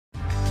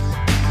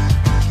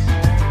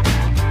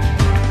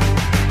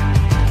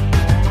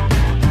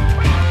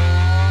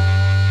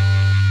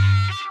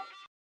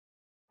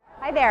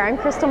there, I'm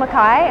Crystal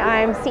Mackay.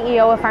 I'm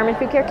CEO of Farm and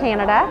Food Care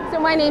Canada. So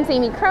my name's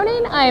Amy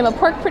Cronin. I am a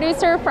pork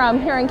producer from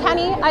Huron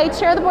County. I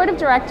chair the board of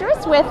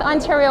directors with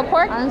Ontario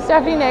Pork. I'm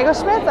Stephanie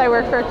Nagelschmidt. I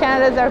work for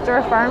Canada's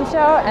Outdoor Farm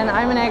Show and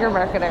I'm an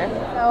agri-marketer.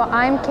 So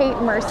I'm Kate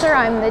Mercer.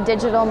 I'm the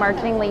digital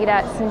marketing lead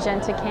at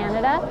Syngenta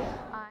Canada.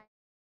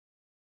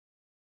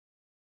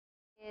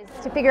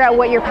 Is to figure out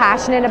what you're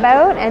passionate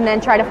about and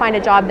then try to find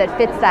a job that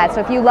fits that.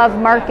 So if you love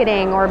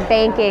marketing or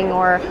banking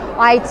or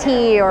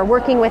IT or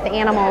working with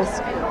animals,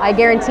 I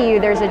guarantee you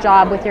there's a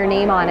job with your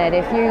name on it.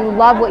 If you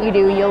love what you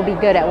do, you'll be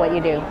good at what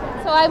you do.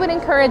 So I would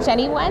encourage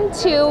anyone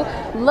to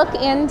look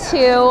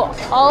into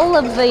all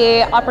of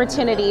the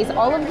opportunities,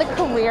 all of the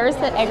careers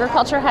that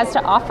agriculture has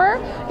to offer,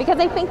 because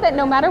I think that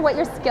no matter what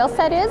your skill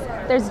set is,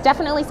 there's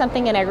definitely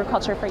something in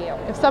agriculture for you.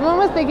 If someone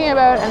was thinking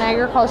about an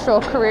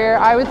agricultural career,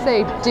 I would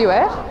say do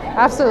it,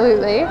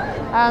 absolutely.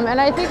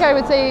 And I think I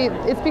would say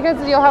it's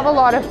because you'll have a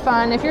lot of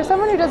fun. If you're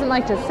someone who doesn't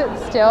like to sit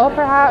still,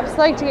 perhaps,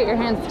 like to get your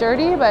hands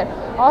dirty, but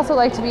also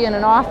like to be in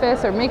an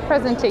office or make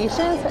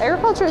presentations,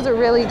 agriculture is a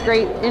really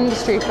great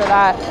industry for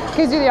that. It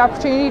gives you the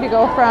opportunity to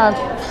go from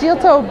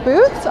steel-toe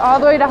boots all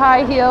the way to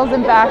high heels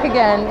and back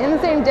again in the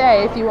same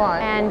day if you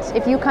want. And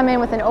if you come in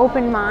with an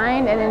open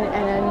mind and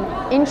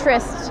an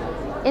interest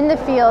in the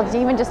field,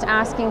 even just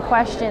asking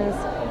questions,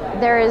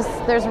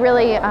 there's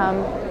really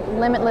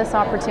limitless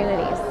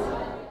opportunities.